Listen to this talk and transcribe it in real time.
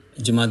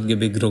Jemaat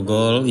GB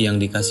Grogol yang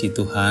dikasihi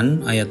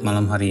Tuhan, ayat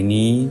malam hari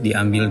ini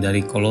diambil dari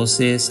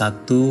Kolose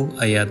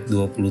 1 ayat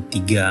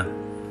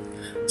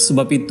 23.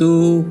 Sebab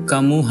itu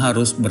kamu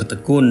harus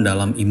bertekun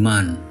dalam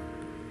iman,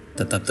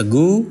 tetap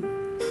teguh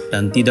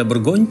dan tidak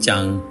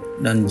bergoncang,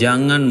 dan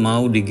jangan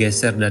mau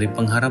digeser dari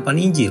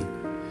pengharapan Injil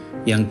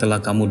yang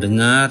telah kamu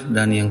dengar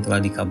dan yang telah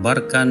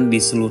dikabarkan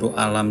di seluruh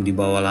alam di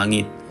bawah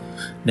langit,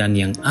 dan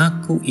yang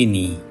aku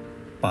ini,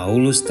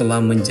 Paulus, telah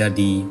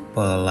menjadi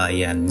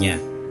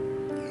pelayannya.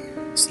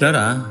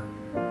 Saudara,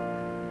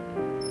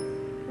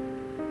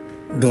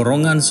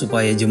 dorongan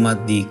supaya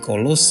jemaat di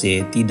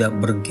Kolose tidak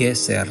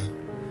bergeser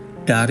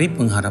dari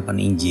pengharapan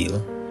Injil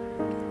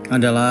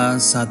adalah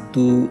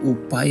satu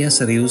upaya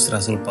serius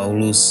Rasul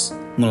Paulus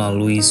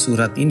melalui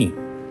surat ini.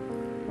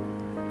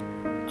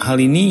 Hal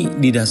ini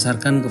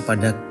didasarkan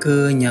kepada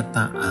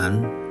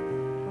kenyataan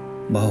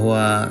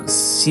bahwa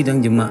sidang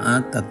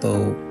jemaat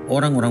atau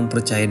orang-orang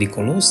percaya di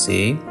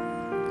Kolose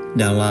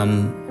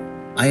dalam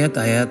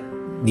ayat-ayat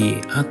di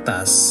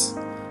atas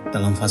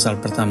dalam pasal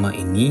pertama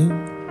ini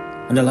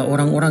adalah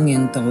orang-orang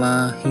yang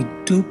telah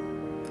hidup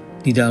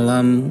di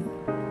dalam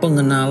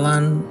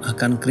pengenalan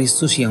akan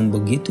Kristus yang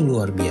begitu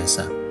luar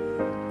biasa.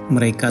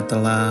 Mereka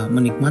telah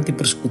menikmati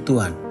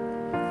persekutuan.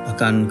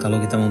 Bahkan kalau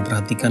kita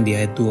memperhatikan di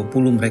ayat 20,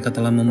 mereka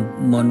telah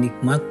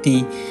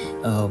menikmati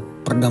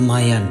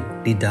perdamaian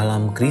di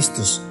dalam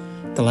Kristus,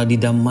 telah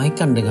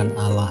didamaikan dengan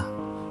Allah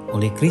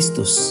oleh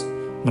Kristus.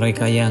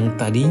 Mereka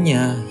yang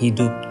tadinya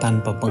hidup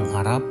tanpa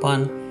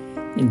pengharapan,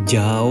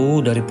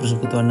 jauh dari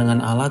persekutuan dengan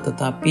Allah,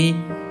 tetapi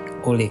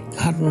oleh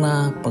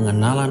karena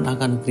pengenalan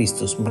akan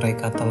Kristus,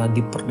 mereka telah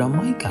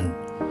diperdamaikan.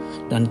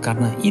 Dan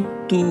karena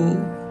itu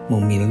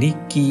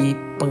memiliki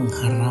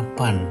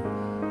pengharapan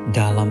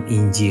dalam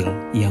Injil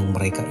yang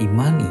mereka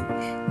imani,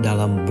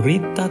 dalam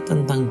berita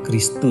tentang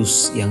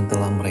Kristus yang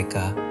telah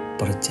mereka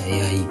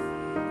percayai.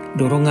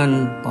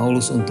 Dorongan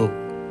Paulus untuk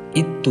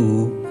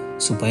itu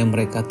supaya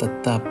mereka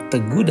tetap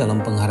teguh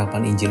dalam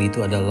pengharapan Injil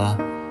itu adalah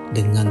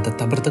dengan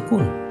tetap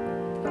bertekun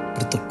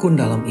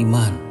dalam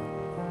iman.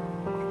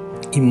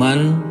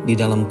 Iman di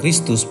dalam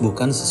Kristus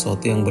bukan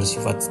sesuatu yang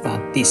bersifat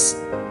statis.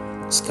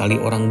 Sekali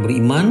orang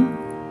beriman,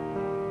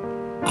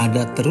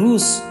 ada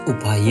terus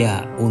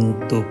upaya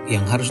untuk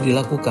yang harus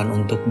dilakukan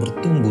untuk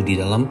bertumbuh di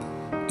dalam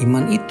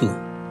iman itu.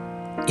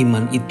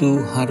 Iman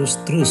itu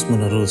harus terus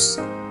menerus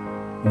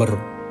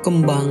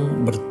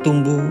berkembang,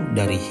 bertumbuh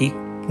dari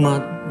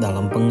hikmat,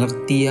 dalam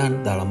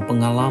pengertian, dalam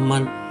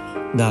pengalaman,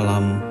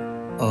 dalam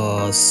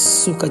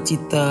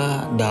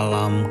sukacita,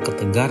 dalam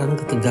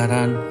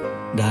ketegaran-ketegaran,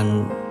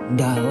 dan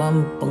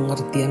dalam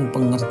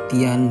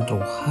pengertian-pengertian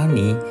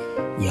rohani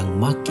yang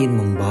makin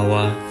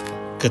membawa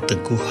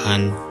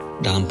keteguhan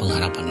dalam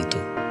pengharapan itu.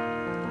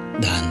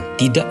 Dan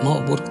tidak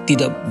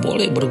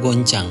boleh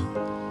bergoncang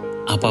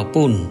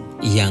apapun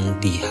yang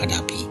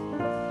dihadapi.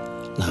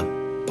 Nah,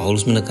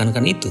 Paulus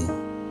menekankan itu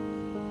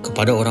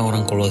kepada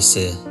orang-orang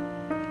Kolose.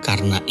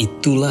 Karena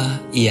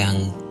itulah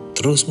yang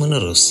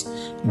terus-menerus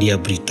dia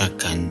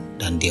beritakan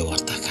dan dia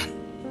wartakan.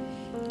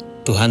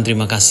 Tuhan,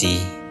 terima kasih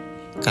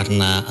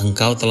karena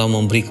Engkau telah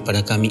memberi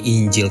kepada kami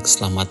Injil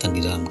keselamatan di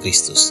dalam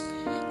Kristus.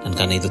 Dan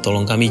karena itu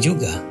tolong kami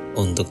juga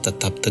untuk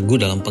tetap teguh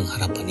dalam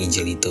pengharapan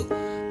Injil itu.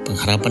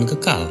 Pengharapan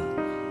kekal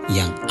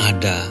yang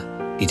ada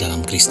di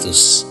dalam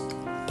Kristus.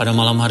 Pada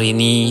malam hari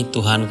ini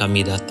Tuhan,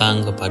 kami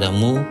datang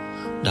kepadamu.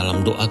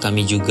 Dalam doa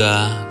kami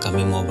juga,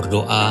 kami mau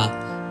berdoa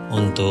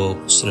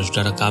untuk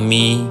saudara-saudara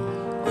kami,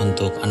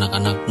 untuk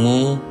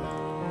anak-anak-Mu.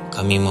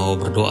 Kami mau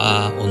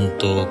berdoa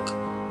untuk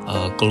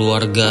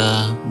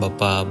keluarga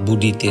Bapak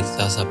Budi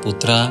Tirta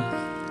Saputra.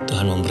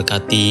 Tuhan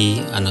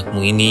memberkati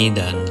anak-Mu ini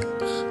dan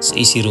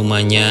seisi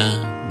rumahnya,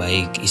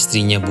 baik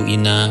istrinya Bu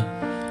Ina,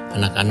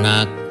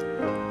 anak-anak.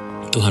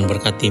 Tuhan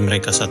berkati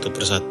mereka satu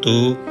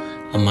persatu,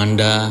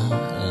 Amanda,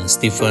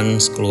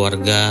 Stephen,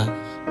 keluarga,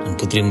 dan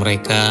putri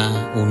mereka,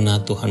 Una.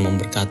 Tuhan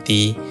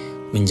memberkati,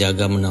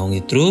 menjaga,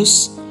 menaungi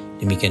terus.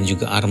 Demikian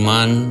juga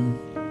Arman,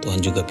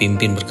 Tuhan juga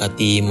pimpin,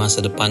 berkati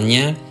masa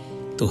depannya.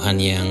 Tuhan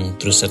yang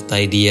terus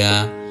sertai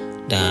dia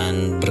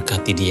dan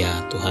berkati dia.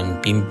 Tuhan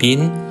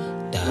pimpin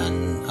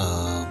dan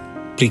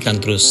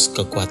berikan terus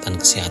kekuatan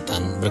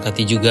kesehatan.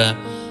 Berkati juga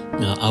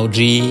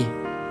Audrey,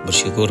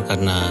 bersyukur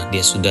karena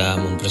dia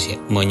sudah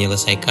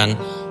menyelesaikan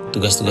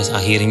tugas-tugas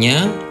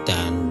akhirnya,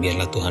 dan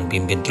biarlah Tuhan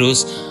pimpin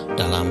terus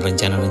dalam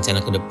rencana-rencana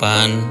ke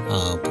depan,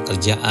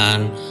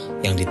 pekerjaan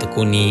yang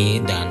ditekuni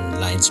dan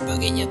lain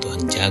sebagainya.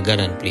 Tuhan jaga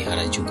dan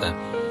pelihara juga.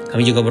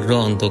 Kami juga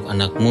berdoa untuk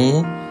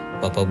anak-Mu,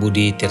 Bapak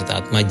Budi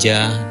Tirta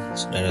Atmaja.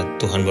 Saudara,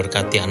 Tuhan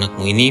berkati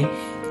anak-Mu ini.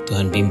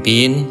 Tuhan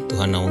pimpin,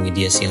 Tuhan naungi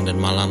dia siang dan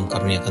malam,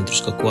 karuniakan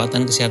terus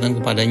kekuatan kesehatan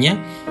kepadanya,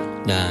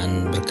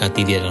 dan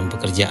berkati dia dalam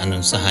pekerjaan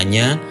dan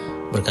usahanya,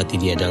 berkati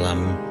dia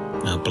dalam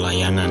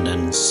pelayanan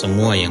dan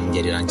semua yang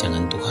menjadi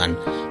rancangan Tuhan.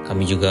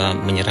 Kami juga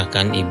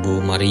menyerahkan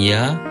Ibu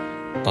Maria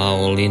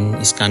Pauline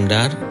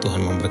Iskandar.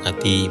 Tuhan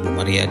memberkati Ibu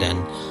Maria dan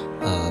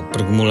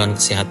pergumulan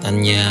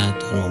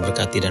kesehatannya. Tuhan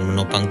memberkati dan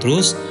menopang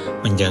terus,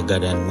 menjaga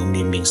dan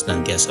membimbing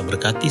senantiasa.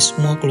 Berkati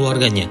semua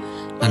keluarganya,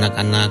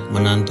 anak-anak,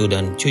 menantu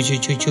dan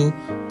cucu-cucu.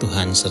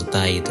 Tuhan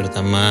sertai,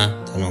 terutama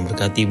Tuhan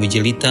memberkati Ibu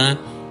Jelita,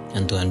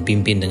 dan Tuhan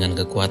pimpin dengan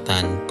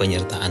kekuatan,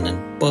 penyertaan dan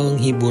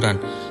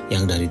penghiburan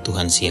yang dari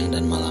Tuhan siang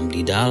dan malam.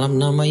 Di dalam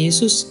nama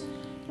Yesus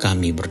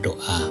kami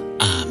berdoa,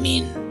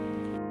 amin.